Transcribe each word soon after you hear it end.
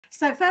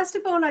So first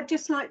of all, I'd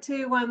just like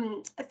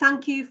to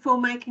thank you for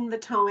making the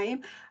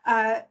time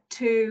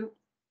to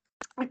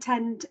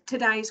attend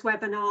today's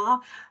webinar.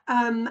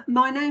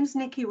 My name's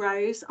Nikki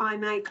Rose.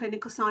 I'm a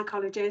clinical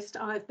psychologist.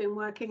 I've been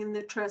working in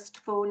the Trust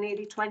for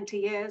nearly 20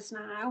 years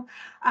now,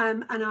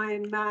 and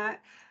I'm,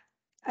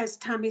 as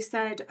Tammy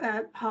said,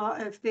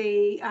 part of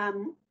the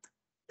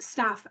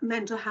Staff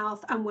Mental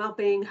Health and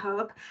Wellbeing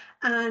Hub,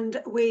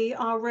 and we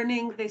are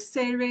running this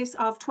series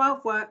of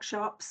 12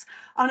 workshops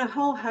on a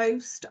whole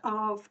host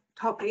of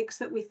topics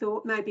that we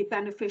thought may be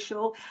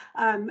beneficial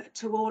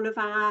to all of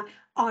our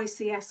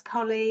ICS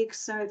colleagues.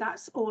 So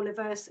that's all of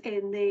us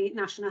in the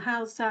National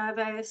Health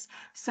Service,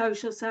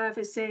 social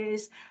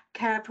services,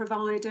 care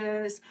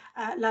providers,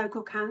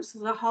 local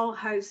councils, a whole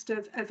host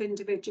of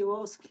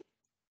individuals.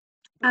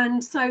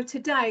 And so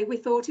today we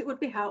thought it would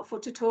be helpful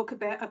to talk a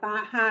bit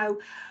about how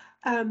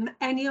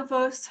any of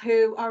us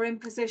who are in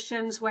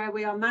positions where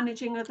we are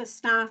managing other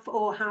staff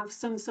or have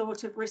some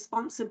sort of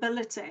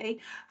responsibility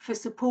for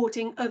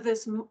supporting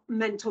others'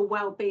 mental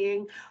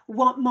well-being,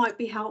 what might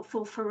be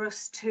helpful for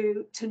us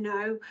to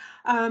know.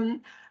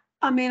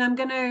 I mean, I'm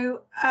going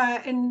to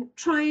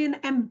try and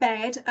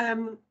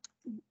embed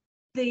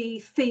the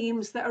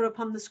themes that are up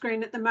on the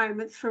screen at the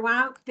moment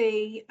throughout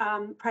the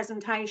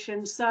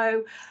presentation.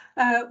 So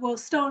we'll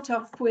start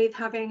off with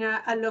having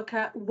a look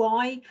at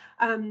why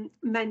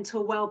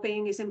mental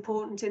well-being is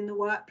important in the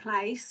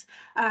workplace,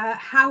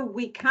 how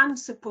we can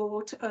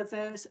support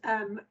others'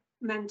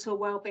 mental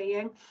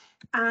well-being,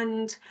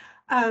 and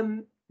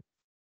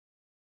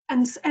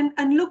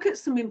look at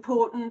some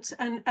important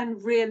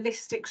and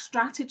realistic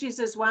strategies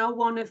as well.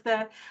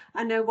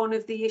 I know one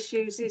of the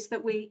issues is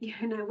that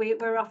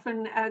we're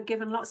often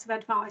given lots of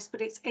advice,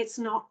 but it's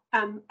not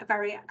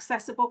very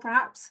accessible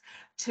perhaps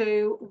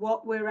to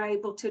what we're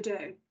able to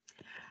do.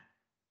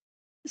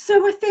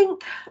 So I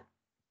think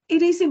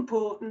it is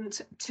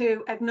important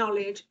to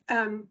acknowledge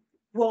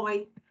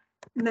why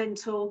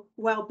mental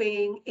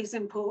well-being is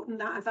important,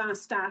 that of our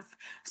staff.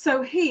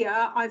 So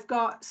here I've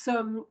got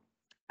some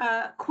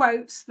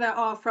quotes that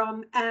are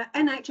from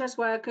NHS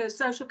workers,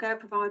 social care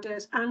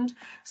providers and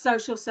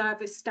social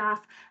service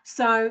staff.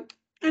 So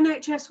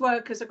NHS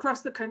workers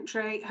across the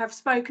country have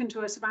spoken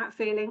to us about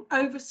feeling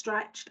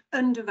overstretched,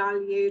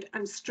 undervalued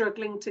and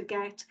struggling to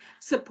get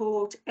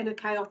support in a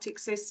chaotic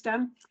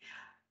system.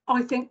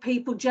 I think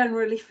people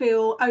generally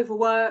feel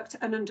overworked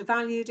and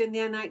undervalued in the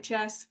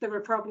NHS. There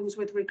are problems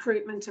with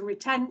recruitment and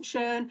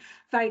retention.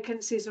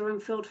 Vacancies are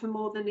unfilled for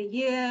more than a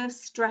year.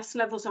 Stress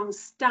levels on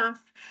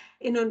staff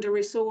in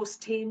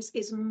under-resourced teams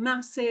is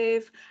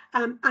massive,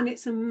 and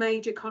it's a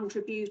major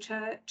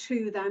contributor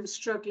to them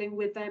struggling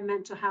with their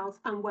mental health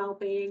and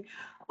well-being.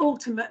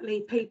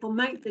 Ultimately, people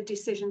make the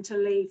decision to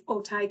leave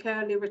or take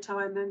early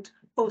retirement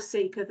or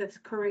seek other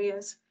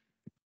careers.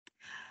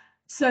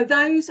 So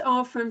those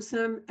are from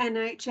some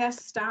NHS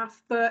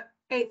staff, but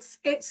it's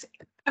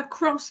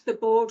across the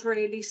board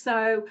really.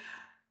 So,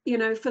 you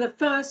know, for the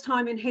first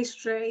time in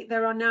history,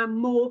 there are now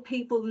more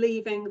people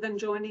leaving than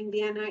joining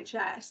the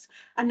NHS.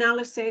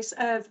 Analysis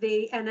of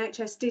the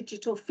NHS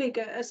digital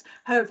figures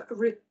have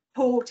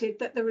reported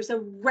that there is a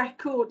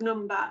record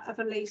number of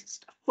at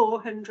least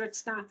 400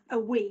 staff a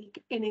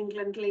week in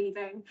England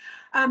leaving.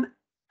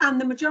 And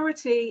the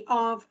majority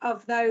of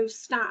those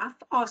staff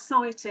are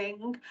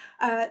citing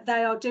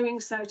they are doing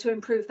so to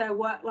improve their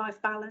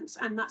work-life balance,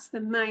 and that's the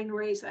main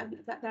reason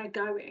that they're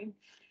going.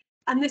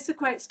 And this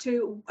equates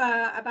to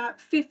about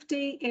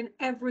 50 in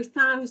every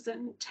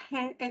 10,000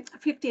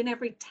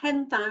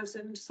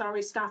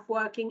 staff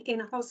working in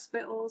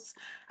hospitals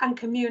and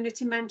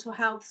community mental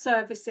health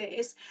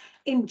services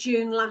in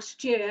June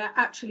last year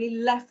actually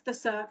left the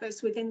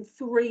service within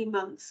 3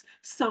 months,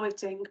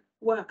 citing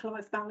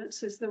work-life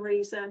balance as the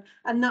reason.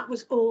 And that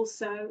was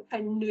also a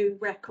new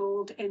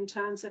record in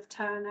terms of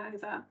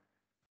turnover.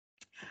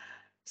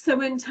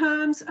 So in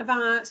terms of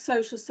our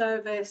social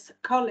service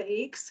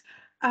colleagues,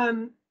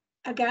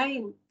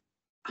 again,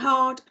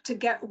 hard to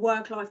get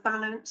work-life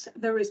balance.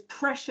 There is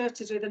pressure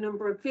to do the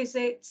number of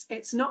visits.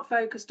 It's not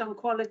focused on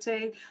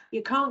quality.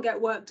 You can't get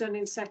work done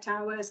in set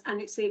hours,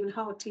 and it's even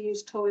hard to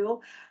use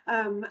toil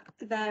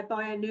there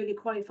by a newly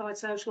qualified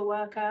social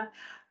worker,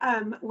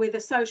 with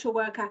a social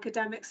work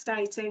academic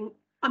stating,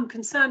 I'm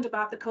concerned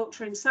about the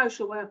culture in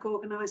social work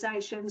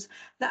organisations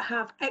that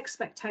have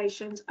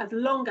expectations of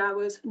long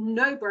hours,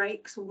 no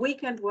breaks,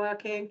 weekend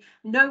working,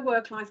 no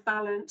work-life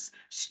balance.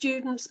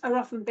 Students are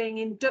often being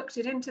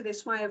inducted into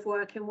this way of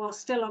working while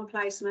still on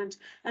placement,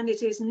 and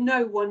it is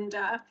no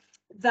wonder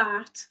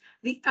that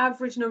the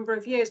average number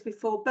of years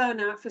before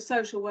burnout for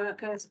social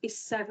workers is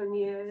 7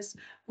 years,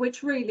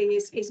 which really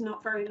is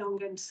not very long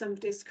into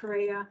somebody's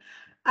career.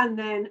 And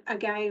then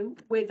again,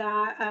 with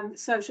our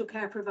social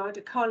care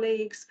provider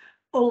colleagues,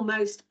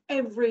 almost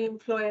every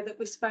employer that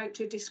we spoke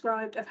to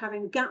described of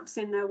having gaps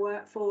in their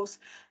workforce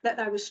that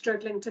they were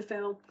struggling to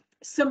fill.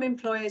 Some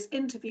employers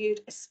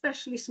interviewed,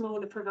 especially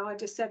smaller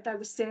providers, said they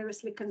were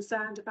seriously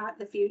concerned about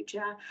the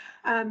future,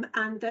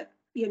 and that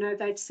you know,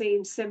 they'd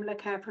seen similar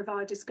care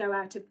providers go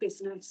out of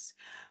business.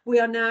 We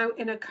are now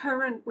in a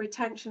current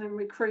retention and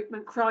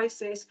recruitment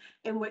crisis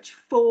in which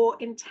 4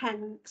 in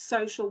 10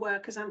 social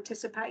workers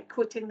anticipate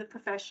quitting the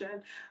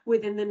profession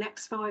within the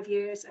next 5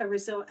 years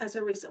as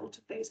a result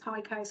of these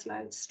high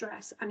caseloads,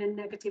 stress, and a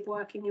negative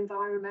working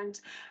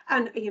environment.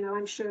 And, you know,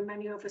 I'm sure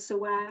many of us are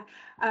aware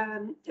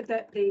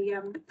that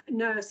the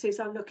nurses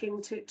are looking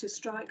to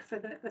strike for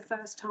the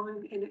first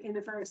time in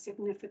a very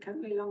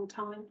significantly long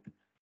time.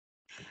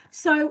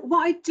 So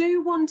what I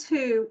do want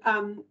to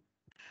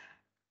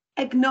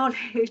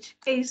acknowledge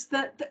is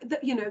that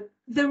you know,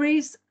 there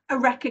is a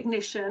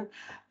recognition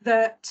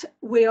that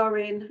we are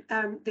in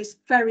this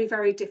very,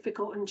 very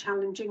difficult and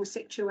challenging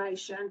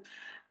situation,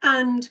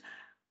 and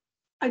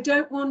I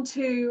don't want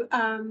to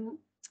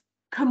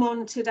come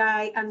on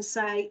today and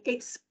say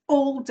it's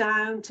all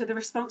down to the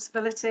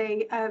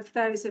responsibility of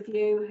those of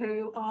you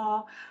who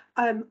are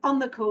on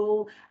the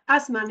call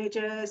as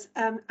managers,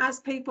 as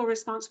people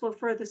responsible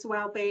for others'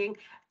 wellbeing,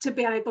 to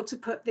be able to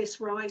put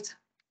this right.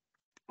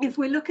 If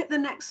we look at the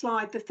next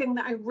slide, the thing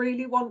that I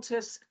really want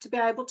us to be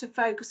able to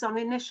focus on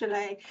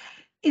initially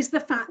is the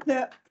fact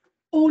that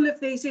all of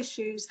these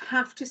issues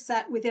have to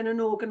set within an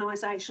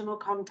organisational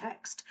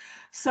context.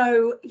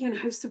 So, you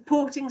know,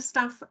 supporting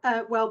staff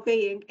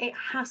well-being, it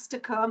has to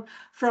come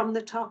from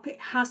the top.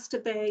 It has to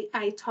be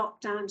a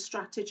top-down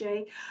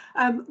strategy.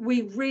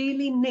 We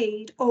really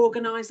need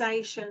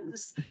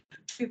organisations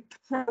to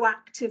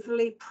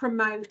proactively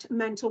promote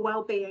mental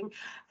well-being,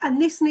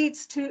 and this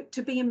needs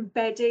to be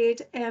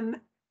embedded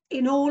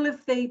in all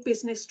of the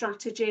business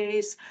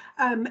strategies,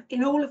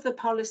 in all of the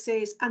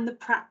policies and the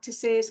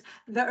practices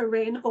that are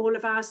in all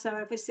of our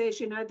services.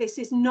 You know, this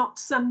is not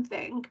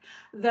something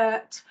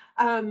that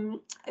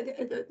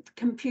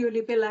can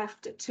purely be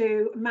left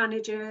to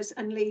managers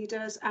and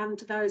leaders and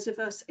those of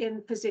us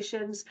in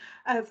positions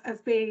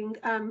of being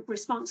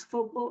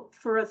responsible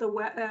for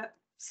other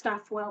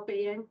staff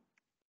well-being.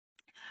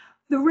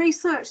 The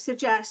research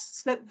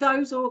suggests that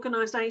those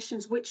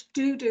organisations which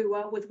do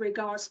well with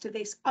regards to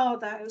this are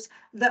those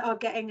that are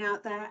getting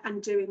out there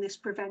and doing this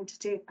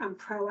preventative and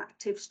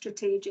proactive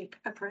strategic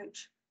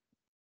approach.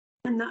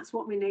 And that's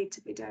what we need to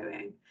be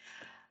doing.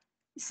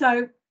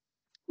 So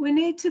we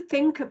need to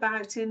think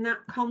about, in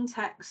that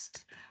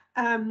context,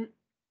 a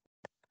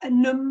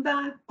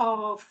number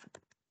of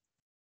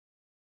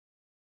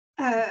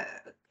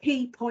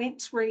key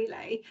points,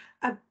 really,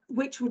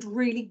 which would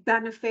really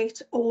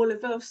benefit all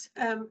of us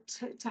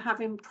to have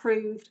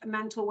improved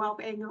mental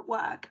well-being at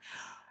work.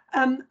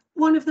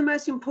 One of the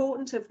most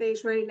important of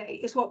these, really,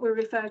 is what we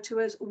refer to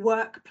as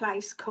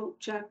workplace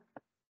culture.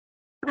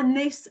 And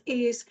this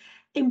is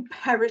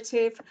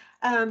imperative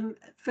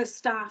for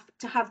staff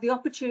to have the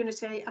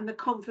opportunity and the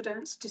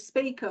confidence to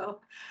speak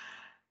up.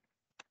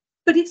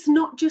 But it's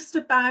not just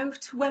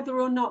about whether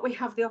or not we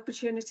have the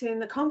opportunity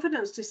and the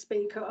confidence to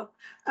speak up.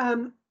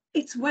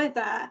 It's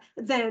whether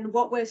then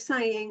what we're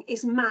saying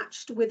is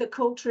matched with a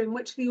culture in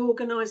which the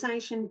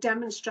organisation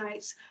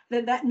demonstrates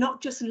that they're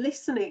not just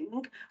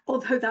listening,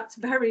 although that's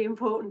very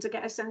important to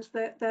get a sense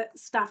that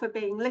staff are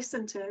being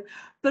listened to,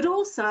 but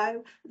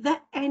also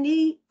that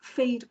any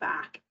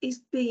feedback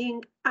is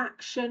being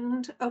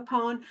actioned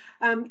upon.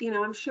 You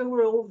know, I'm sure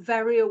we're all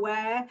very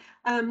aware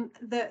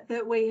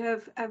that we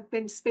have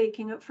been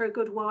speaking up for a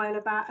good while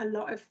about a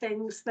lot of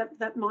things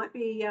that might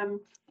be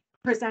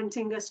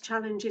presenting us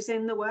challenges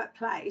in the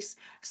workplace.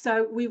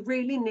 So we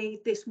really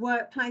need this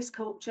workplace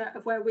culture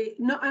of where we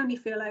not only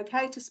feel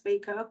okay to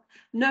speak up,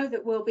 know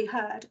that we'll be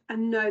heard,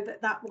 and know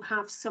that that will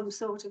have some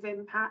sort of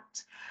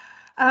impact.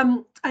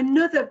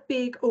 Another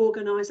big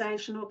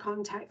organisational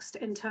context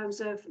in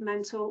terms of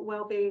mental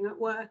well-being at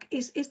work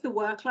is the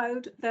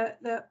workload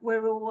that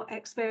we're all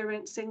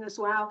experiencing as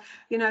well.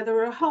 You know, there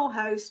are a whole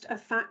host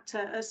of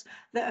factors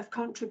that have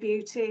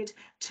contributed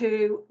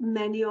to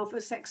many of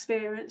us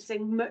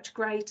experiencing much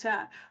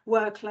greater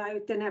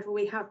workload than ever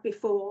we have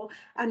before.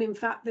 And in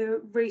fact,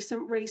 the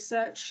recent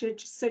research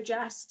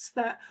suggests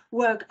that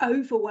work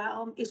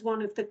overwhelm is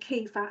one of the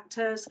key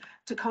factors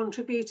to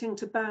contributing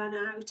to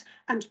burnout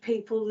and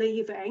people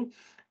leaving,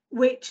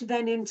 which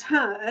then in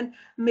turn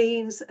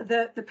means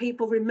that the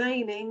people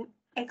remaining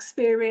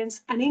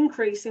experience an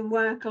increase in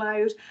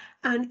workload,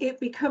 and it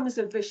becomes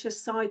a vicious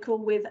cycle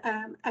with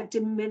a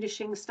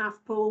diminishing staff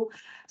pool.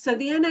 So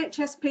the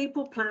NHS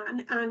People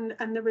Plan, and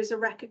there is a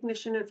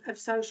recognition of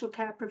social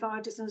care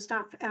providers and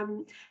staff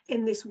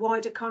in this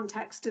wider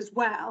context as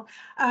well,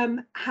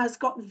 has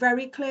got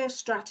very clear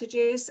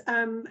strategies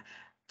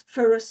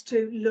for us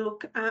to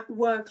look at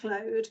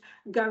workload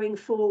going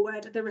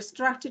forward. There are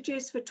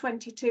strategies for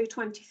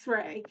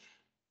 22-23,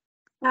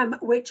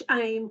 which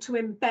aim to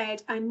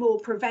embed a more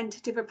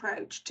preventative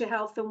approach to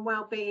health and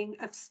well-being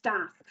of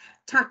staff,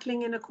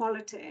 tackling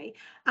inequality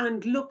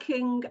and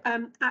looking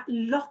at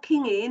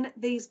locking in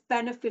these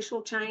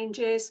beneficial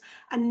changes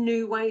and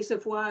new ways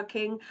of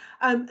working.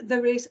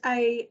 There is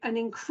an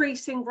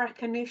increasing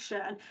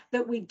recognition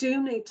that we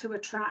do need to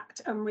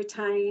attract and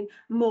retain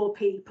more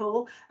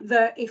people,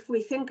 that if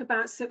we think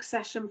about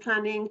succession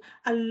planning,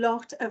 a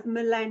lot of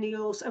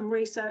millennials and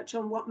research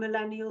on what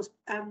millennials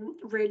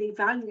really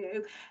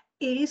value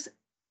is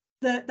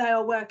that they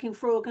are working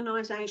for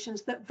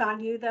organisations that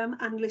value them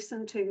and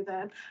listen to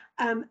them,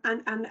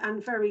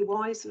 and very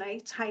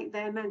wisely take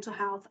their mental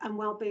health and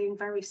well-being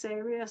very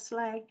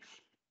seriously.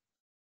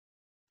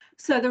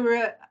 So there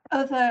are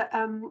other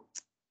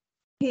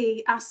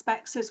key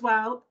aspects as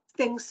well,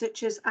 things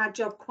such as our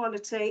job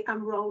quality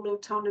and role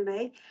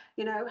autonomy,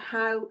 you know,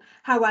 how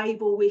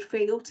able we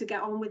feel to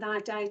get on with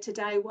our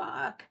day-to-day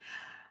work.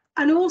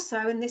 And also,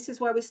 and this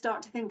is where we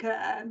start to think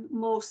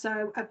more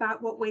so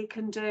about what we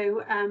can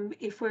do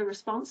if we're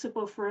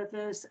responsible for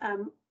others'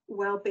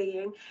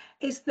 well-being,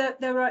 is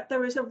that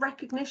there is a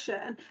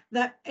recognition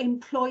that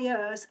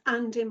employers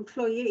and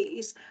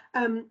employees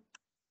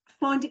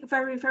find it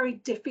very, very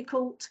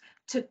difficult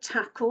to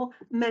tackle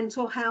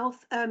mental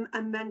health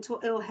and mental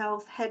ill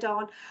health head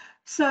on.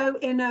 So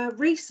in a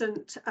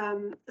recent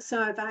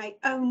survey,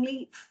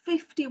 only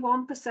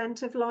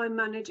 51% of line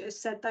managers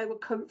said they were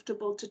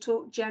comfortable to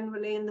talk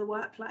generally in the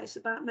workplace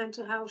about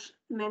mental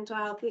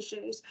health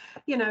issues,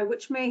 you know,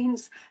 which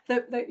means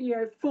that you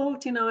know,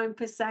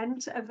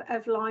 49%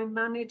 of line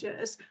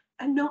managers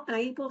are not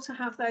able to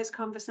have those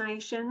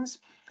conversations.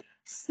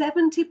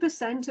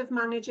 70% of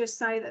managers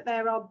say that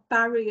there are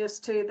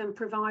barriers to them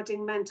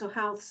providing mental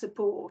health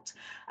support,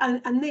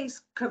 and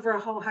these cover a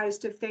whole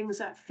host of things,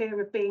 like fear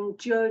of being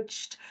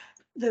judged,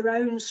 their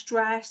own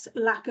stress,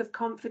 lack of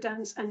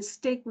confidence and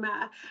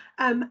stigma,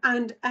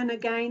 and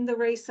again the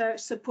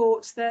research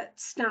supports that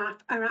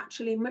staff are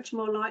actually much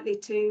more likely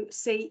to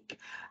seek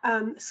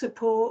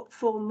support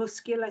for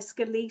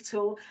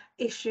musculoskeletal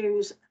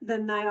issues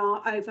than they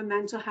are over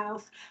mental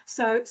health.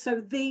 So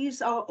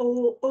these are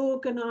all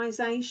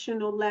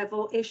organisational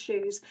level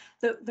issues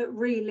that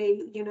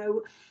really, you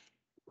know,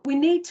 we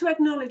need to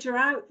acknowledge are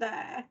out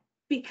there,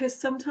 because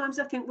sometimes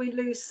I think we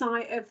lose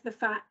sight of the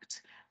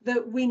fact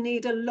that we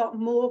need a lot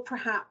more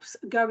perhaps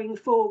going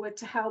forward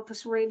to help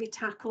us really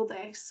tackle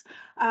this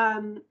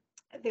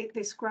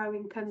this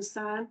growing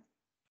concern.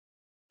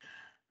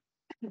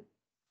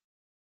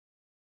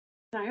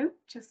 So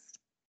just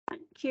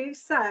thank you.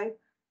 So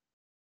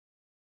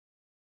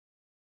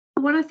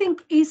what I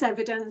think is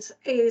evident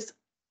is,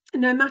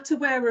 no matter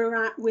where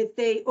we're at with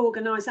the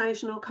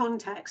organisational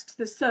context,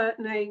 there's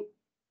certainly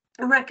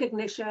a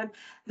recognition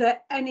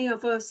that any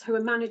of us who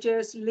are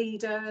managers,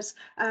 leaders,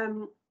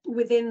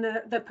 within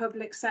the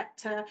public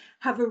sector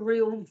have a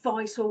real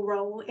vital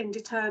role in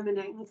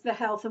determining the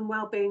health and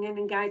well-being and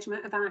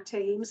engagement of our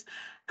teams.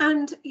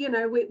 And you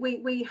know,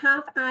 we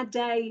have our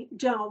day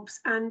jobs,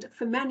 and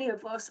for many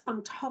of us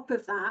on top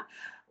of that,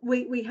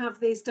 we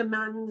have these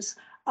demands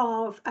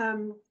of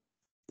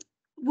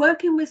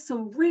working with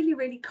some really,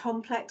 really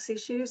complex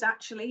issues,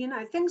 actually, you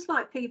know, things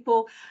like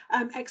people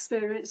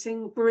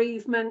experiencing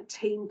bereavement,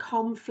 team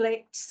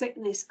conflict,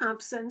 sickness,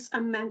 absence,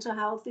 and mental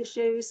health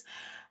issues,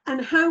 and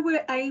how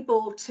we're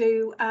able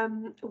to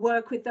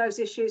work with those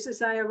issues as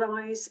they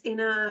arise in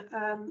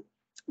our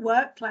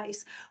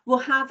workplace will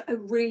have a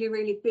really,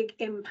 really big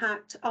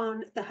impact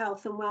on the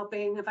health and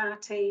well-being of our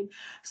team.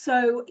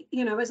 So,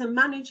 you know, as a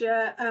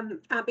manager,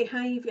 our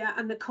behaviour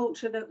and the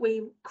culture that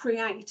we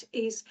create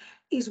is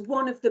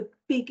one of the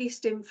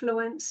biggest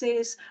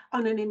influences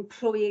on an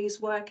employee's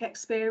work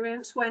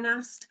experience when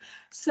asked.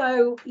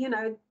 So, you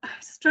know,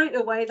 straight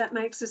away that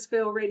makes us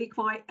feel really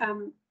quite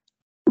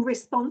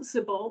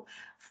responsible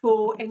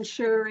for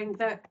ensuring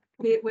that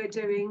we're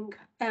doing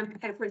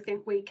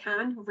everything we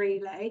can,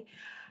 really.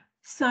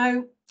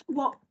 So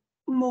what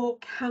more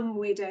can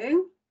we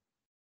do?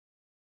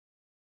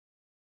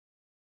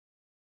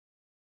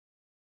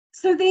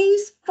 So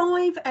these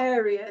 5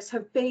 areas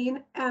have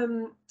been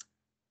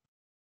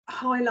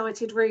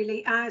highlighted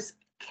really as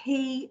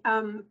key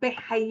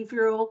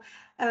behavioural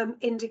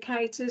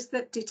indicators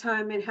that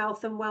determine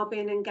health and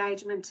wellbeing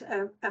engagement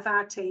of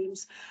our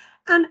teams.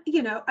 And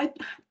you know, I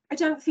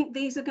don't think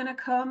these are going to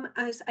come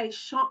as a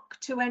shock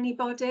to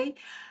anybody.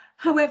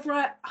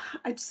 However,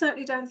 I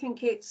certainly don't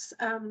think it's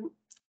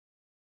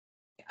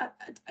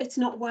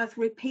not worth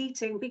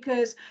repeating,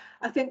 because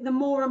I think the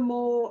more and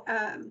more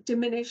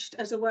diminished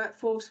as a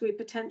workforce we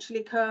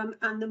potentially come,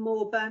 and the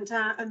more burnt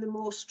out and the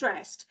more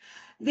stressed,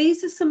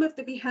 these are some of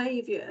the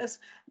behaviours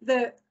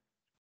that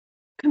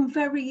can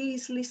very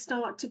easily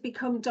start to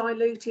become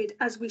diluted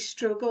as we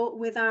struggle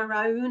with our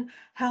own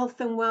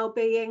health and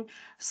well-being.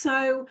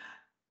 So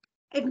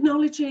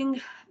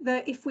acknowledging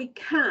that if we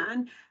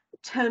can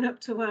turn up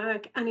to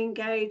work and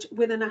engage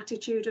with an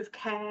attitude of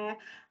care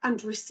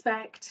and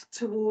respect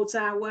towards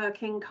our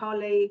working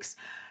colleagues,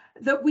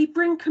 that we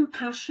bring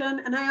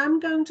compassion. And I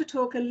am going to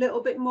talk a little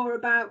bit more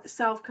about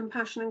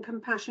self-compassion and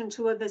compassion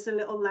to others a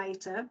little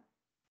later.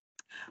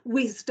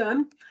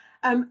 wisdom,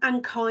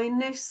 and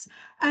kindness.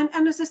 And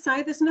as I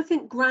say, there's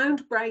nothing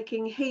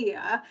groundbreaking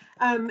here.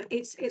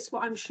 It's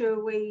what I'm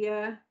sure we,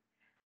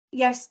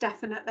 yes,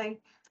 definitely.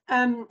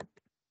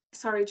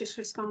 Sorry, just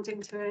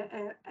responding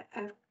to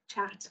a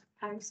chat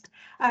post.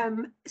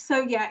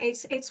 So yeah,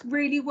 it's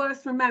really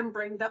worth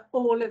remembering that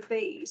all of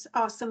these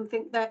are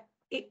something that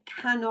it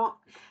cannot,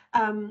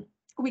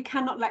 we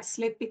cannot let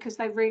slip, because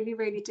they really,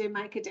 really do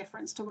make a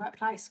difference to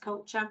workplace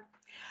culture.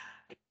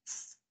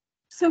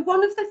 So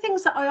one of the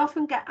things that I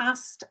often get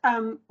asked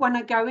when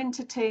I go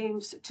into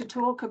teams to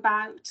talk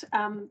about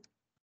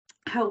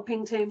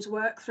helping teams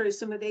work through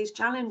some of these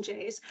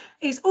challenges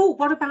is, oh,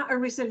 what about a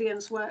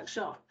resilience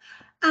workshop?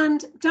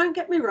 And don't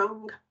get me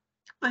wrong,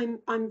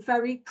 I'm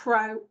very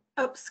pro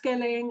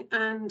upskilling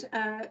and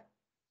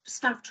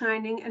staff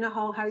training in a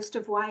whole host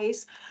of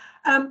ways.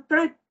 But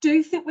I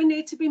do think we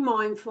need to be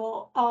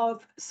mindful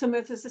of some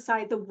of, as I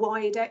say, the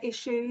wider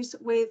issues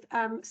with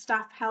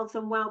staff health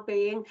and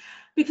well-being,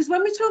 because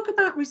when we talk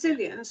about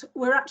resilience,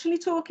 we're actually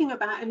talking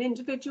about an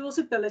individual's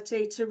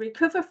ability to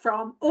recover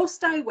from or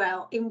stay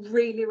well in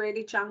really,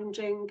 really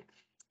challenging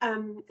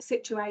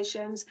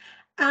situations.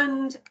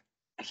 And,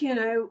 you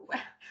know,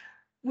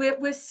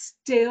 we're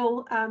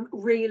still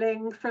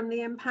reeling from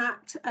the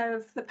impact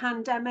of the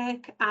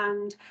pandemic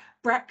and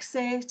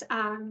Brexit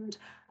and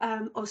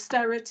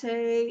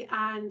austerity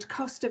and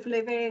cost of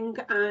living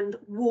and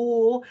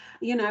war.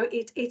 You know,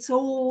 it's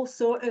all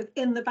sort of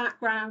in the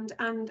background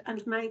and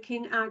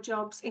making our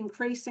jobs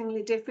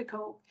increasingly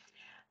difficult.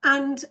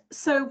 And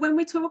so when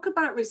we talk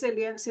about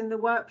resilience in the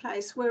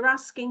workplace, we're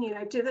asking, you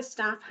know, do the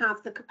staff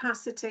have the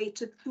capacity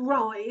to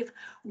thrive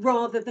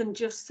rather than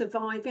just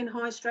survive in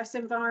high stress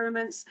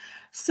environments?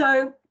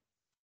 So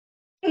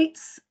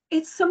it's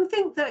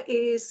something that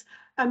is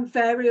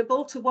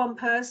variable to one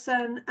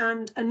person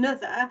and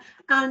another.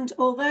 And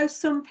although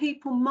some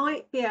people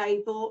might be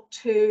able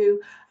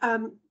to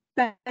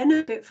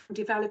benefit from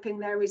developing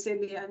their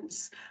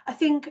resilience, I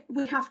think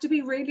we have to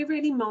be really,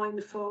 really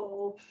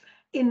mindful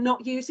in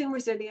not using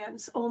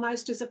resilience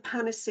almost as a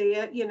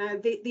panacea. You know,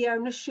 the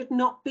onus should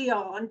not be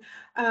on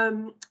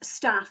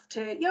staff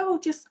to, you know,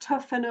 just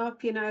toughen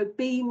up, you know,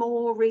 be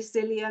more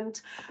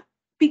resilient,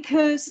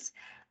 because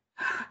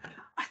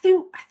I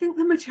think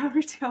the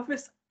majority of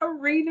us are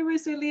really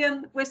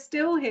resilient. We're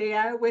still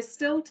here, we're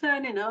still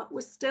turning up, we're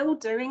still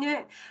doing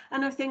it.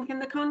 And I think in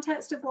the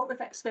context of what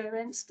we've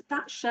experienced,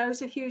 that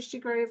shows a huge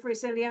degree of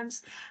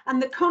resilience. And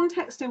the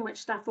context in which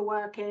staff are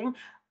working,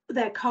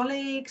 their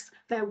colleagues,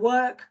 their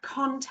work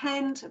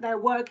content, their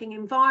working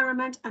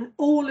environment, and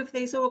all of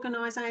these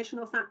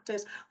organisational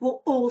factors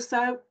will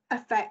also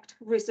affect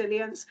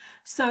resilience.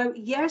 So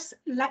yes,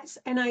 let's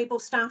enable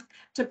staff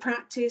to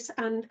practice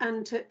and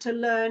to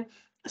learn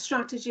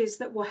strategies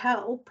that will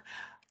help,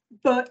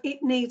 but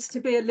it needs to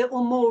be a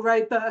little more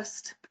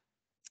robust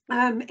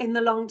in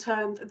the long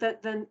term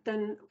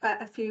than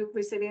a few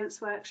resilience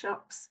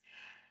workshops.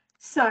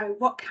 So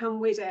what can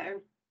we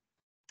do?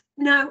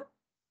 Now,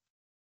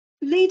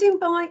 leading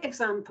by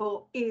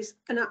example is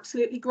an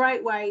absolutely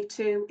great way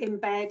to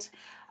embed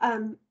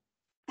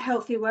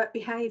healthy work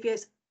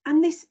behaviours.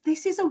 And this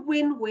is a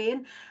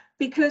win-win,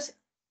 because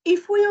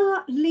if we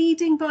are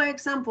leading by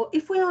example,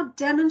 if we are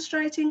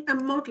demonstrating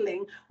and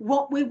modelling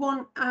what we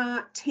want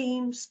our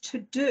teams to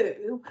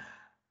do,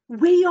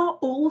 we are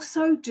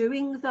also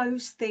doing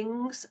those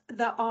things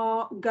that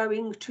are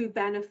going to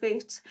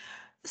benefit.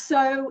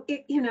 So,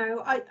 you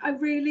know, I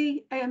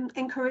really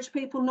encourage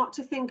people not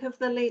to think of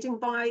the leading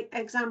by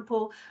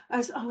example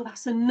as, oh,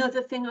 that's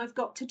another thing I've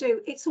got to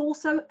do. It's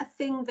also a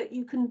thing that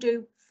you can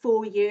do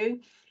for you.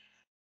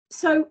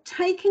 So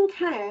taking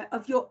care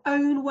of your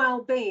own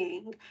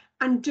well-being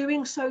and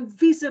doing so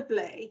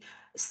visibly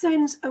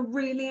sends a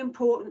really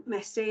important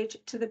message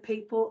to the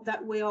people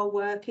that we are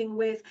working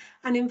with.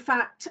 And in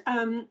fact,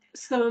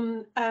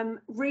 some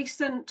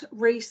recent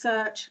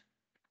research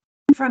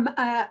from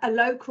a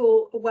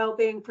local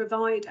wellbeing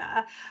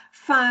provider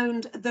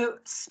found that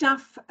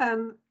staff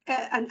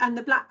and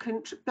the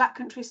Black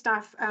Country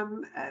staff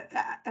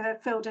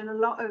filled in a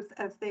lot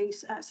of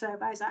these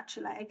surveys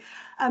actually,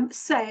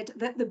 said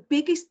that the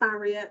biggest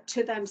barrier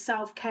to them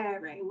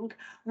self-caring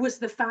was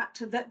the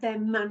fact that their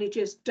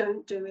managers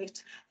don't do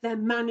it. Their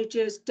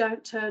managers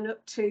don't turn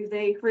up to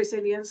the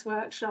resilience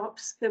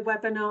workshops, the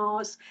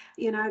webinars.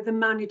 You know, the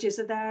managers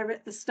are there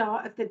at the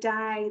start of the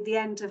day, the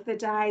end of the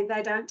day.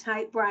 They don't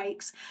take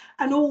breaks.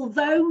 And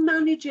although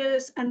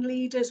managers and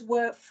leaders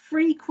were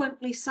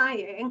frequently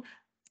saying,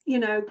 you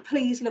know,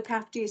 please look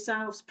after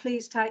yourselves,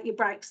 please take your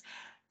breaks,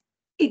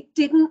 it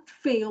didn't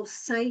feel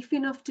safe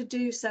enough to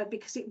do so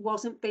because it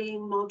wasn't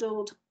being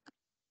modelled.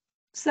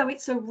 So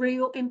it's a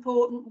real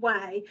important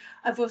way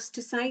of us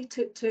to say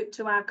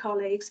to our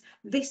colleagues,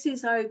 this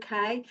is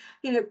okay.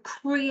 You know,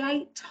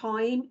 create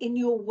time in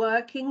your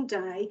working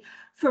day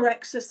for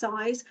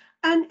exercise.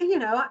 And, you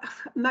know,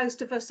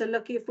 most of us are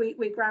lucky if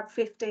we grab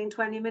 15,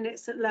 20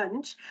 minutes at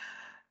lunch.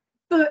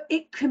 But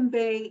it can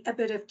be a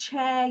bit of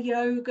chair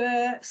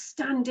yoga,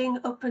 standing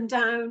up and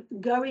down,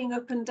 going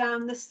up and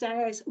down the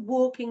stairs,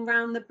 walking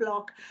around the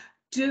block,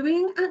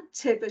 doing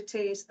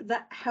activities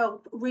that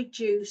help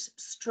reduce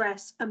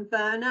stress and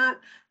burnout.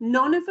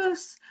 None of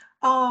us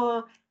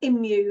are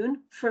immune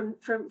from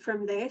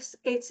this.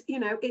 It's, you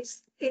know,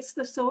 it's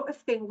the sort of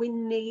thing we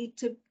need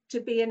to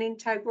be an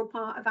integral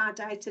part of our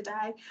day to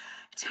day.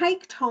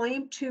 Take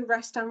time to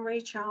rest and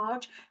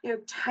recharge. You know,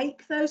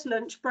 take those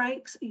lunch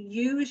breaks,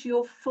 use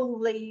your full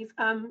leave,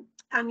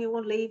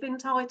 annual leave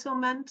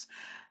entitlement.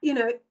 You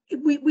know,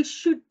 we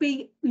should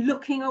be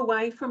looking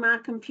away from our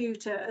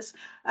computers.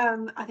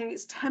 I think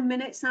it's 10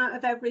 minutes out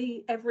of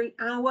every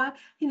hour.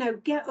 You know,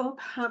 get up,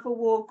 have a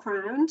walk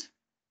round.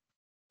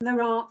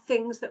 There are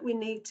things that we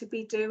need to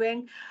be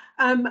doing.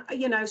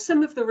 You know,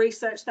 some of the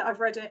research that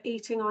I've read at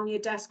Eating on Your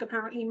Desk,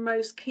 apparently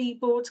most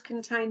keyboards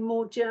contain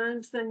more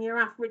germs than your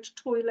average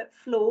toilet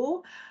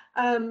floor.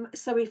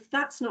 So if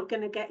that's not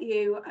going to get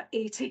you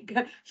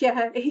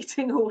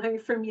eating away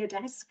from your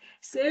desk,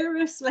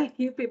 seriously,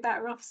 you'd be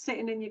better off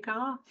sitting in your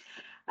car,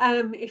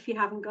 if you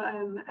haven't got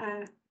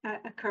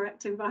a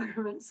correct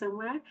environment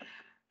somewhere.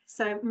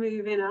 So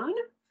moving on.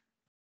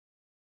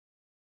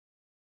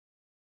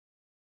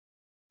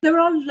 There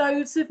are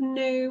loads of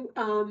new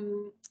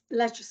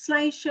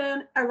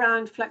legislation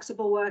around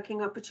flexible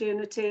working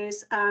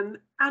opportunities. And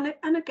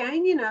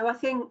again, you know, I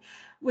think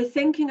we're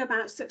thinking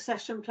about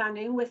succession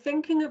planning. We're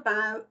thinking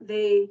about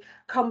the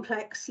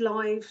complex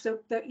lives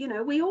that, you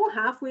know, we all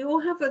have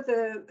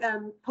other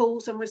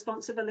pulls and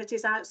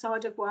responsibilities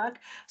outside of work.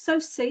 So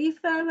see if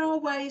there are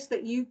ways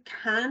that you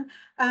can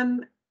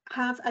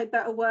have a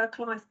better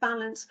work-life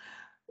balance.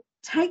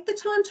 Take the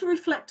time to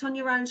reflect on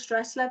your own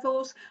stress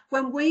levels.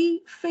 When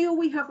we feel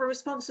we have a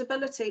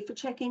responsibility for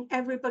checking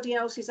everybody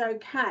else is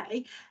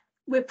okay,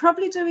 we're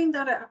probably doing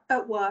that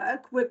at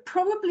work. We're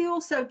probably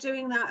also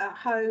doing that at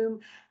home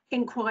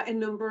in quite a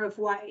number of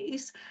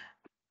ways.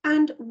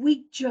 And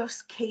we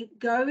just keep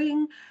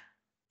going.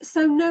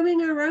 So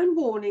knowing our own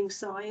warning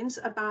signs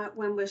about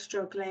when we're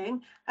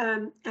struggling,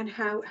 and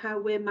how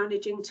we're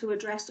managing to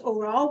address,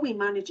 or are we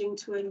managing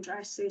to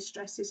address these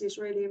stresses, is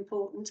really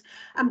important.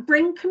 And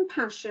bring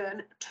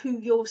compassion to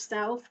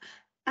yourself.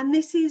 And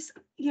this is,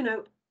 you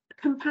know,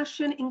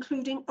 compassion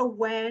including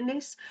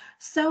awareness,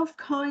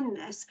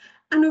 self-kindness,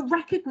 and a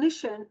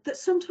recognition that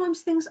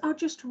sometimes things are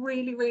just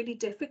really, really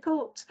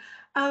difficult.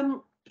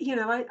 You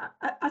know,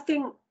 I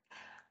think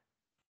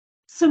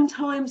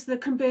sometimes there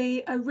can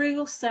be a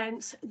real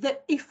sense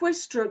that if we're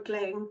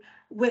struggling,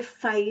 we're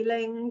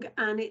failing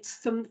and it's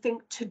something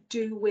to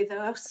do with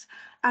us,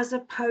 as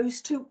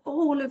opposed to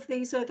all of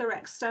these other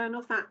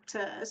external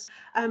factors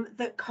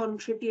that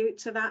contribute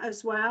to that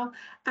as well.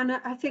 And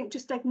I think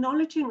just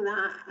acknowledging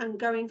that and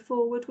going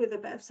forward with a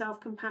bit of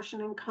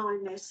self-compassion and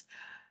kindness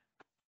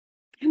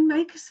can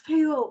make us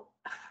feel,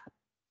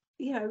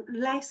 you know,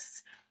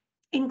 less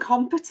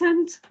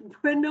incompetent.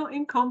 We're not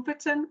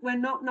incompetent, we're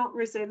not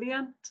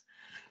resilient.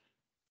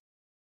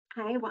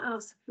 Okay, what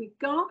else have we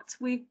got?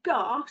 We've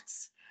got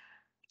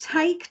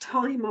take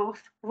time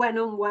off when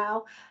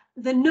unwell.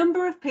 The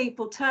number of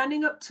people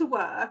turning up to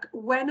work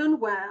when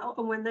unwell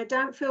and when they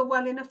don't feel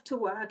well enough to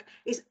work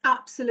is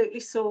absolutely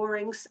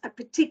soaring,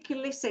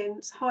 particularly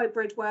since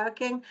hybrid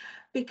working,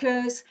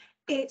 because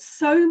it's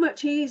so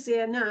much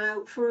easier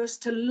now for us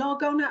to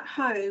log on at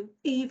home,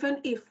 even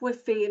if we're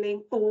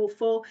feeling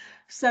awful.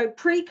 So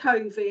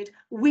pre-COVID,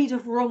 we'd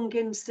have rung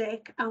in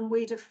sick and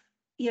we'd have,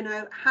 you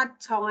know, had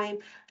time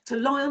to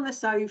lie on the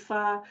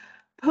sofa,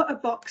 put a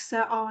box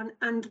set on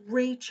and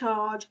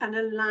recharge and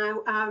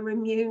allow our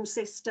immune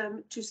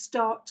system to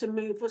start to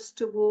move us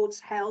towards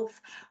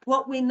health.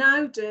 What we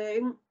now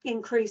do,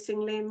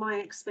 increasingly in my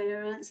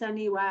experience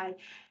anyway,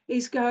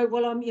 is go,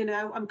 well,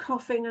 I'm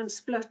coughing and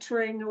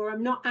spluttering, or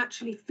I'm not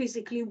actually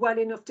physically well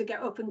enough to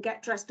get up and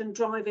get dressed and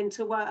drive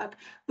into work,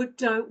 but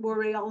don't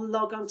worry, I'll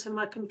log onto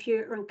my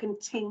computer and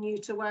continue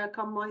to work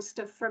on my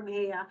stuff from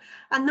here.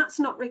 And that's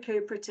not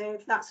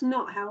recuperative, that's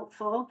not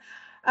helpful.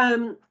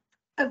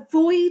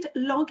 Avoid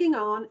logging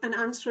on and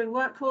answering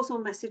work calls or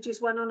messages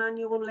when on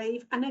annual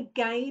leave. And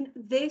again,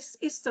 this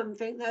is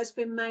something that has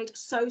been made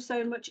so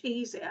much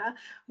easier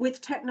with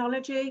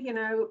technology. You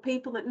know,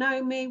 people that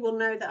know me will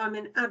know that I'm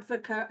an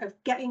advocate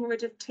of getting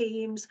rid of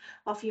Teams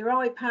off your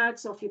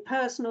iPads, off your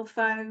personal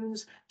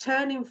phones,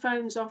 turning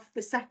phones off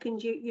the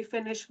second you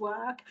finish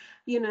work.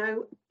 You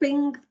know,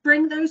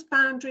 bring those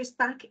boundaries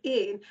back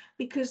in,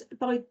 because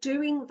by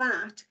doing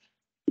that,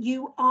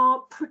 you are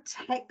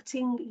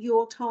protecting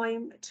your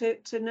time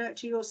to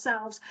nurture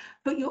yourselves,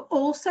 but you're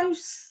also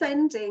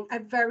sending a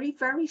very,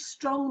 very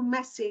strong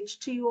message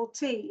to your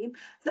team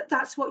that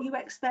that's what you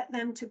expect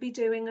them to be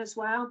doing as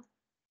well.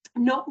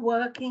 Not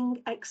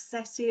working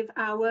excessive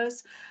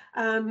hours,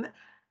 and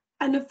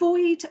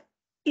avoid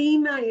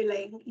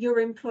emailing your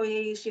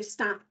employees, your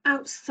staff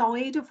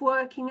outside of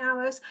working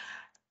hours.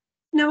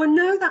 Now, I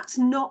know that's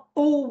not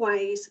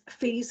always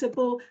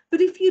feasible, but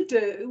if you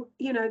do,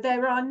 you know,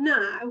 there are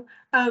now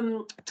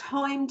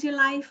time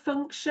delay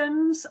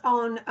functions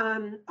on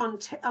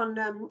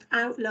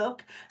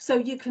Outlook. So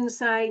you can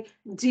say,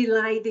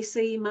 delay this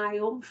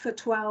email for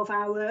 12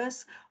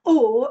 hours,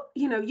 or,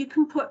 you know, you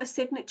can put a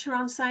signature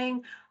on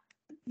saying,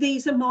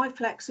 these are my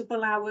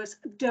flexible hours.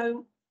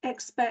 Don't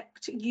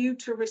expect you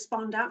to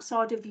respond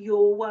outside of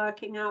your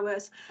working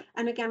hours.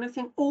 And again, I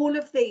think all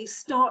of these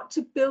start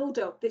to build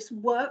up this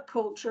work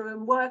culture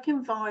and work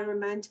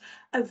environment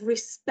of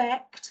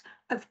respect,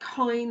 of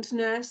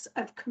kindness,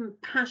 of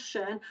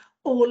compassion,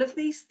 all of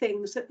these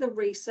things that the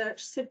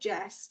research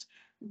suggests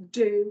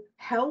do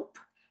help.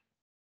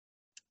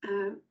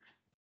 And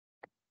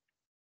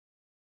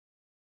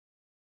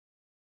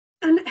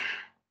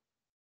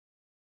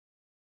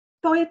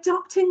by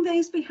adopting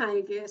these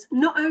behaviours,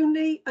 not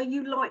only are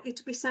you likely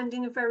to be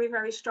sending a very,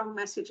 very strong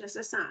message, as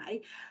I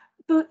say,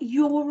 but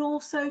you're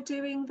also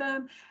doing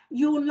them.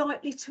 You're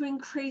likely to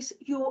increase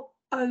your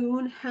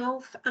own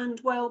health and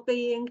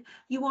well-being.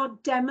 You are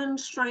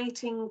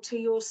demonstrating to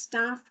your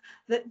staff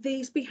that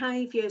these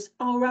behaviours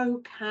are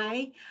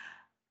okay.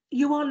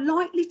 You are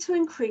likely to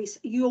increase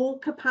your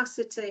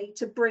capacity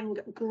to bring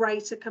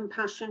greater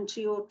compassion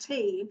to your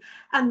team.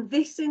 And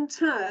this in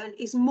turn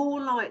is more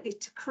likely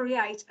to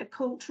create a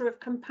culture of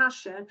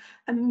compassion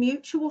and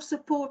mutual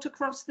support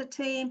across the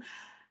team.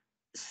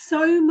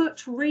 So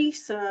much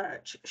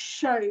research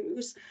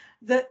shows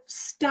that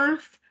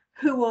staff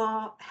who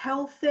are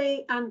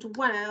healthy and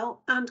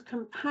well and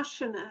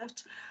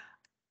compassionate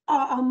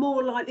are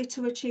more likely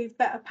to achieve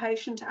better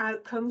patient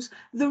outcomes.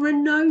 There are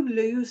no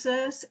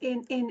losers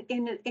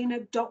in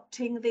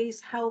adopting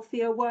these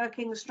healthier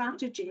working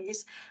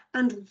strategies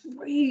and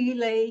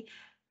really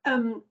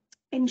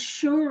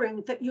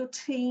ensuring that your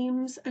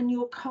teams and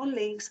your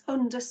colleagues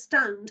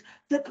understand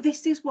that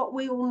this is what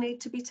we all need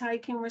to be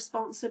taking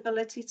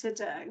responsibility to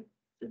do.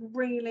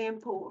 Really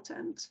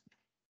important.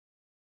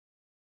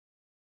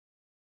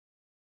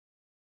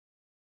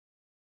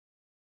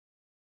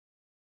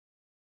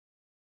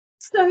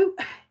 So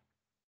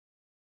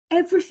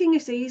everything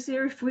is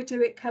easier if we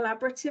do it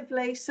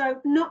collaboratively. So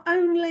not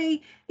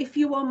only if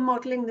you are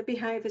modelling the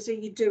behaviours, are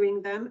you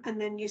doing them, and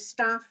then your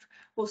staff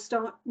will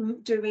start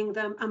doing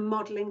them and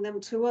modelling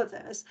them to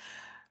others.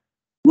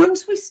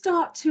 Once we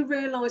start to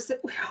realise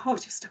that we are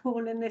just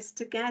all in this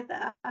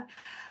together,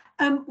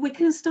 we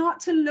can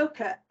start to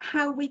look at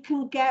how we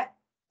can get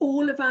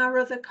all of our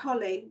other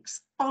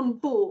colleagues on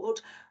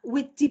board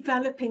with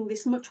developing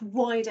this much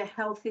wider,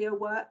 healthier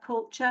work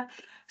culture.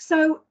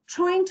 So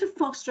trying to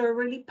foster a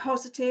really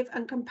positive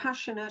and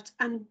compassionate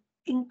and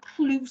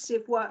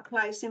inclusive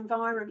workplace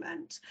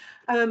environment,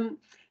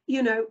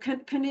 you know,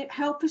 can it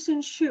help us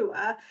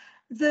ensure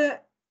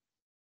that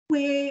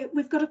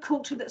we've got a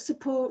culture that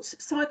supports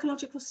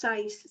psychological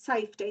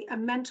safety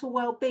and mental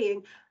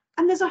well-being.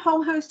 And there's a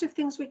whole host of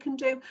things we can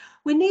do.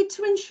 We need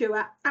to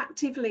ensure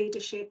active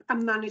leadership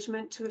and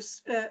management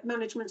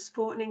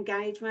support and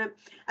engagement.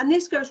 And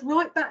this goes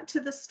right back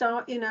to the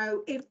start. You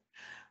know, if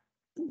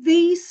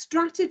these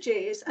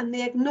strategies and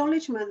the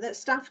acknowledgement that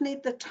staff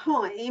need the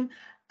time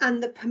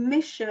and the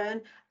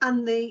permission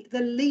and the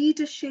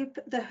leadership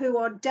who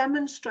are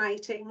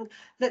demonstrating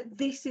that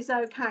this is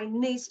okay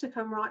needs to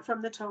come right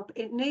from the top.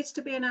 It needs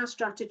to be in our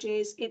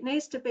strategies. It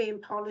needs to be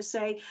in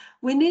policy.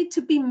 We need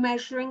to be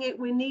measuring it.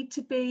 We need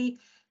to be,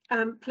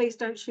 please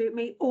don't shoot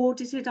me,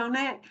 audited on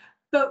it.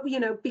 But, you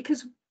know,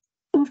 because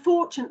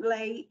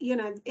unfortunately, you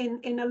know,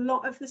 in a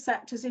lot of the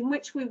sectors in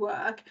which we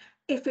work,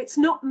 if it's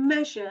not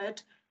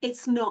measured,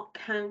 it's not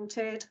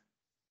counted.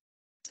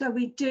 So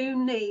we do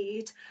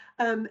need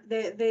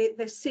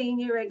the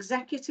senior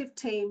executive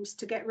teams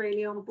to get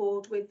really on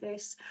board with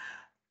this.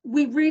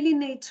 We really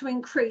need to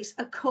increase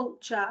a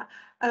culture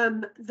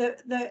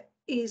that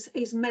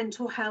is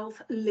mental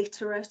health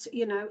literate.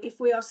 You know, if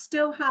we are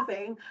still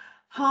having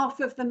half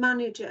of the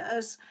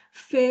managers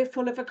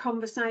fearful of a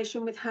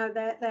conversation with how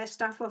their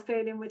staff are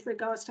feeling with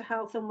regards to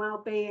health and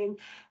well-being,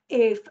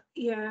 if,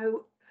 you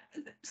know,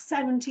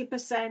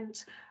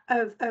 70%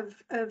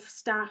 of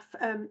staff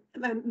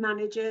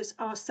managers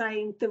are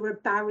saying there are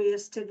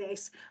barriers to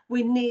this,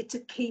 we need to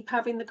keep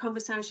having the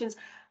conversations.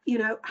 You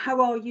know, how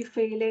are you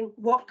feeling?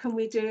 What can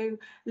we do?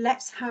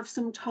 Let's have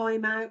some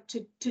time out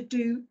to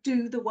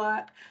do the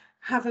work.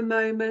 Have a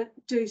moment,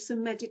 do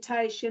some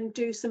meditation,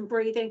 do some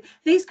breathing.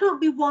 These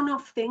can't be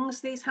one-off things.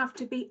 These have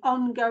to be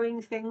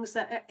ongoing things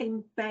that are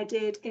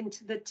embedded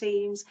into the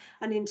teams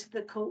and into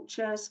the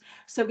cultures.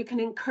 So we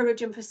can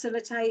encourage and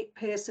facilitate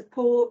peer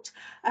support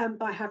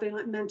by having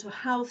like mental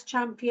health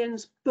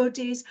champions,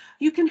 buddies.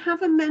 You can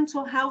have a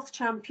mental health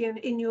champion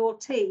in your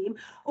team,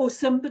 or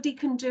somebody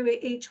can do it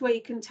each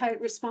week and take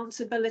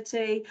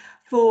responsibility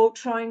for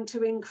trying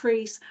to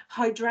increase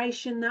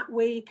hydration that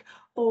week,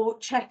 or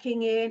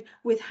checking in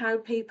with how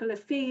people are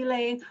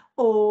feeling,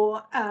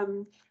 or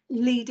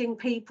leading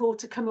people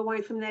to come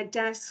away from their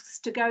desks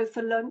to go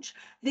for lunch.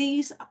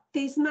 These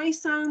may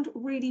sound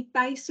really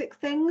basic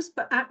things,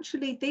 but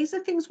actually these are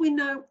things we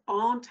know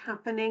aren't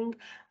happening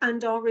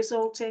and are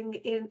resulting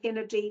in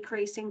a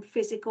decrease in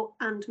physical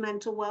and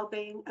mental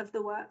well-being of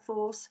the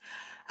workforce.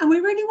 And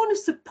we really want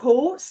to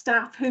support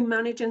staff who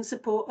manage and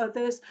support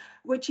others,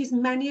 which is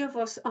many of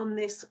us on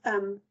this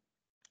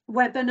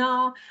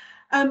webinar.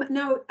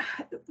 Now,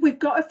 we've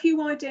got a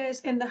few ideas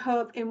in the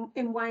hub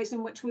in ways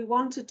in which we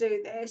want to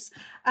do this,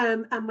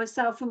 and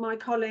myself and my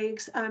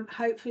colleagues,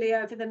 hopefully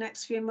over the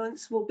next few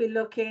months, will be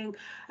looking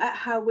at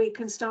how we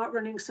can start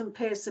running some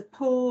peer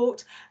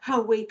support,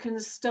 how we can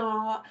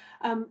start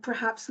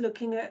perhaps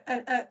looking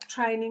at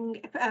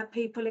training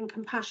people in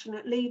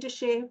compassionate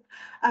leadership,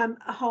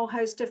 a whole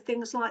host of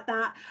things like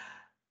that.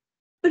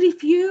 But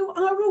if you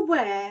are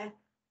aware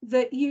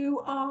that you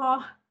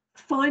are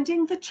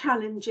finding the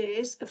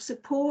challenges of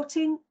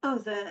supporting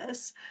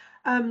others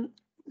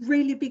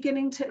really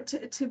beginning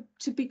to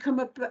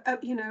become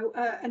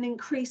an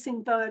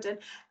increasing burden,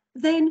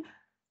 then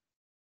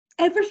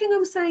everything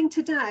I'm saying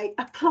today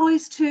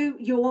applies to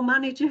your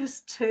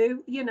managers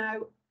too.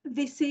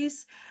 This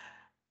is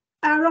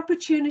our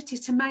opportunity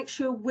to make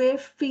sure we're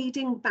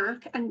feeding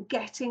back and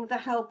getting the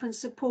help and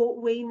support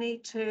we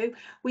need to.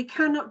 We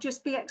cannot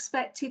just be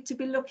expected to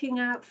be looking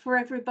out for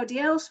everybody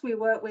else we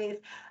work with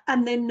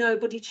and then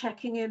nobody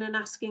checking in and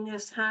asking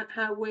us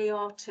how we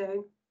are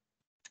too.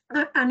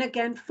 And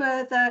again,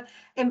 further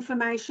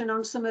information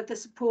on some of the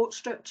support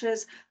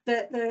structures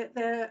that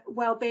the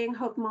Wellbeing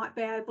Hub might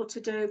be able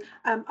to do,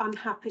 I'm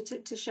happy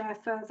to share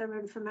further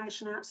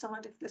information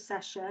outside of the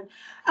session.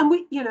 And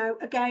we,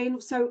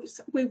 again, so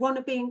we want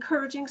to be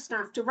encouraging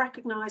staff to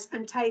recognise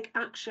and take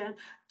action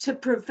to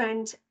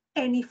prevent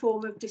any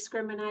form of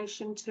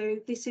discrimination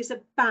too. This is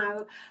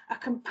about a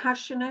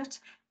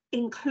compassionate,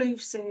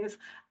 inclusive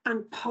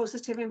and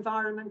positive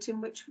environment in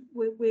which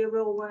we're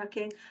all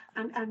working,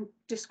 and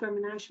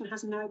discrimination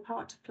has no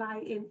part to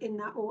play in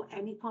that or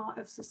any part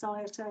of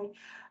society.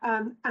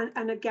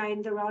 And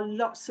again, there are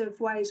lots of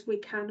ways we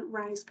can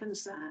raise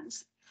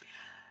concerns.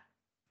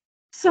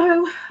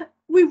 So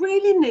we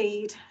really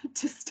need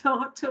to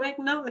start to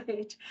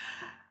acknowledge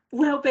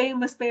wellbeing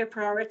must be a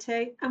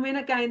priority. I mean,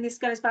 again, this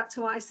goes back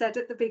to what I said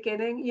at the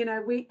beginning.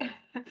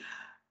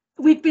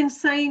 We've been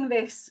saying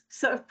this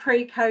sort of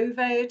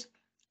pre-COVID,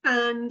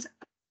 and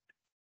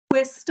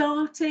we're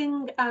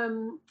starting,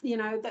 from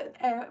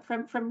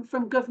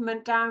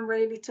government down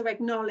really to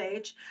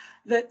acknowledge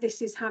that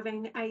this is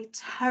having a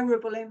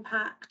terrible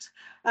impact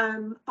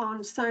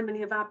on so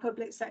many of our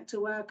public sector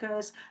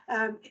workers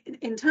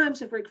in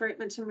terms of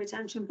recruitment and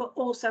retention, but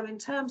also in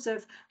terms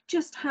of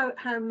just how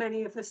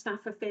many of the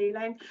staff are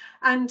feeling.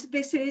 And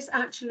this is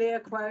actually a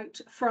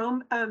quote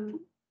from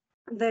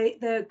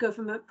the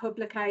government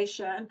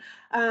publication,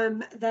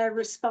 their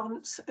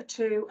response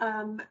to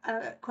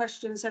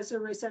questions has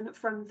arisen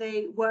from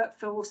the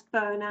workforce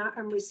burnout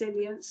and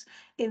resilience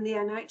in the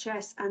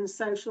NHS and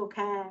social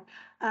care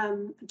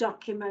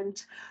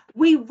document.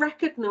 We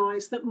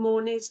recognise that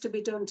more needs to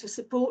be done to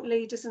support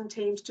leaders and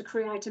teams to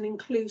create an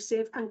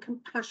inclusive and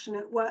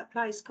compassionate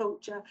workplace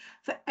culture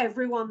for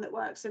everyone that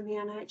works in the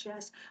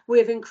NHS. We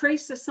have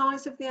increased the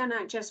size of the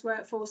NHS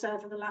workforce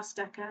over the last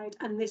decade,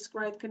 and this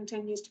growth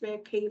continues to be a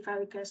key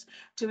focus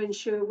to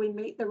ensure we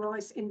meet the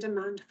rise in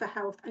demand for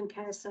health and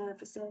care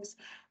services.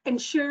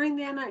 Ensuring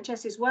the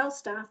NHS is well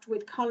staffed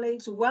with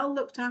colleagues well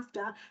looked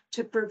after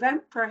to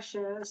prevent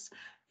pressures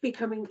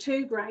becoming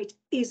too great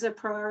is a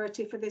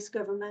priority for this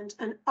government,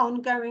 and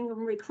ongoing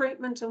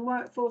recruitment and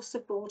workforce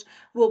support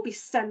will be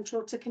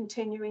central to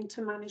continuing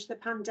to manage the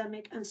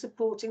pandemic and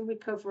supporting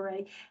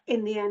recovery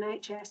in the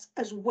NHS,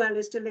 as well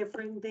as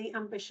delivering the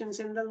ambitions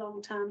in the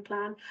long-term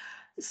plan.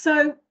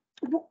 So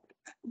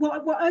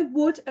what I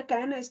would,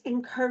 again, is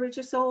encourage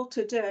us all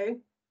to do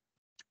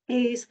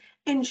is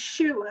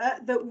ensure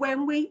that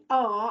when we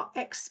are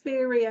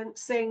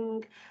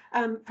experiencing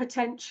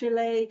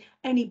potentially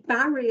any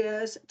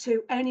barriers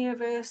to any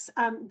of us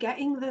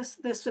getting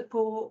the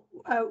support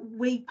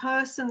we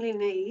personally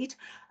need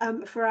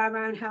for our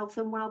own health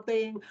and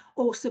well-being,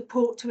 or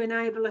support to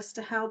enable us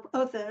to help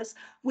others,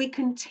 we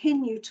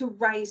continue to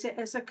raise it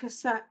as a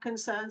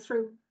concern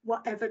through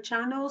whatever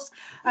channels.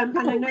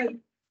 And I know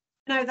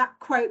that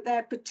quote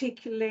there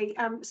particularly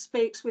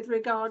speaks with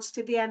regards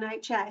to the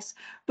NHS,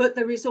 but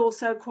there is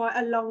also quite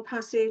a long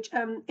passage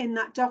in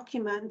that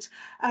document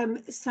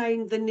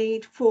saying the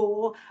need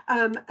for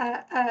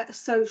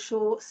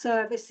social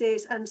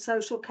services and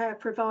social care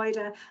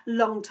provider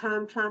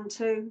long-term plan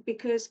too,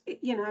 because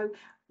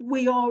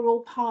we are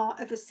all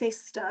part of a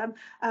system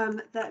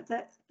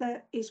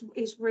that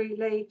is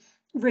really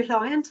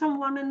reliant on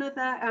one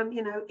another.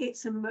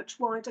 It's a much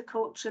wider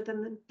culture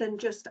than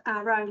just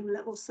our own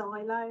little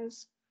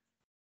silos.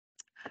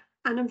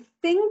 And I'm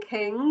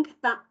thinking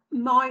that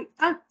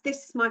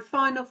this is my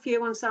final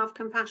view on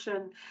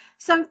self-compassion.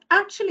 So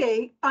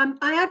actually, I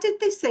added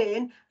this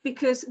in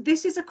because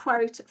this is a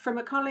quote from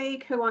a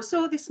colleague who I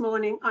saw this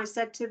morning. I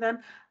said to them,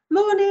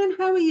 "Morning,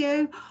 how are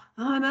you?"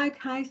 "I'm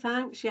okay,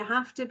 thanks." "You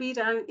have to be,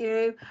 don't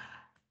you?"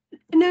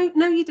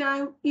 No, you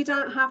don't. You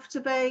don't have to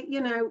be.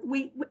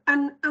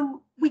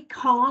 We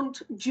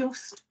can't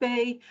just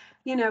be.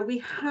 We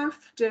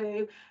have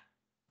to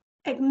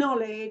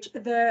acknowledge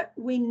that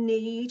we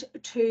need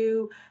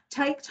to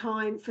take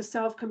time for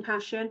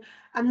self-compassion,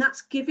 and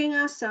that's giving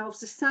ourselves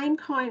the same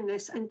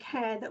kindness and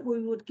care that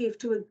we would give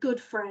to a good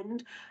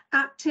friend,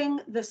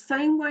 acting the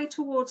same way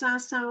towards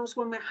ourselves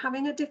when we're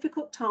having a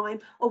difficult time,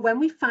 or when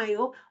we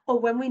fail, or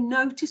when we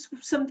notice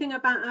something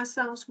about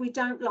ourselves we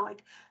don't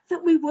like,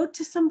 that we would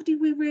to somebody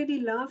we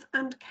really love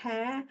and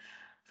care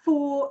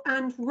for.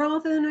 And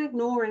rather than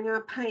ignoring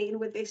our pain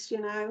with this,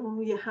 you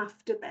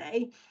have to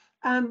be,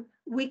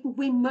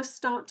 we must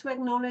start to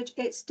acknowledge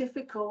it's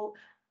difficult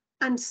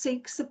and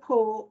seek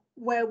support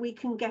where we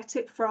can get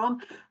it from.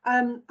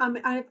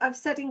 I've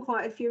said in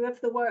quite a few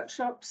of the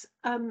workshops,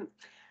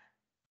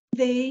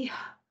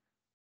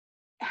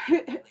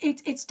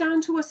 it's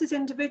down to us as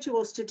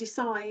individuals to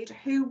decide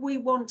who we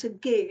want to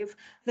give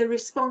the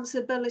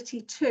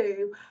responsibility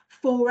to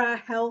for our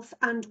health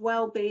and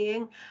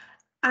well-being.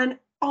 And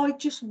I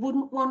just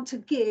wouldn't want to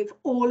give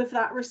all of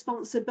that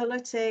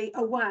responsibility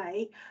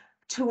away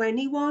to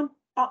anyone.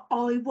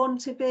 I want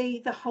to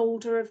be the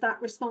holder of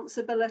that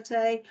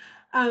responsibility.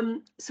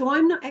 So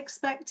I'm not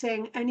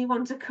expecting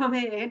anyone to come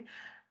in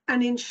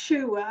and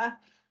ensure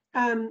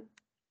I'm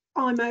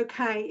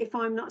okay if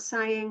I'm not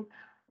saying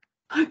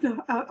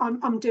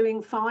I'm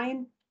doing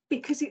fine,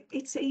 because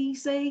it's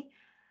easy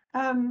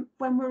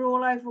when we're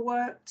all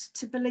overworked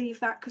to believe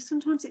that, because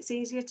sometimes it's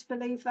easier to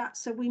believe that.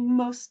 So we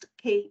must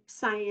keep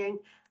saying,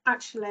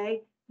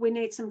 actually, we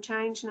need some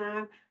change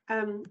now.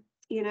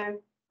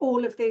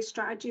 All of these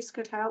strategies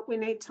could help. We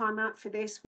need time out for this.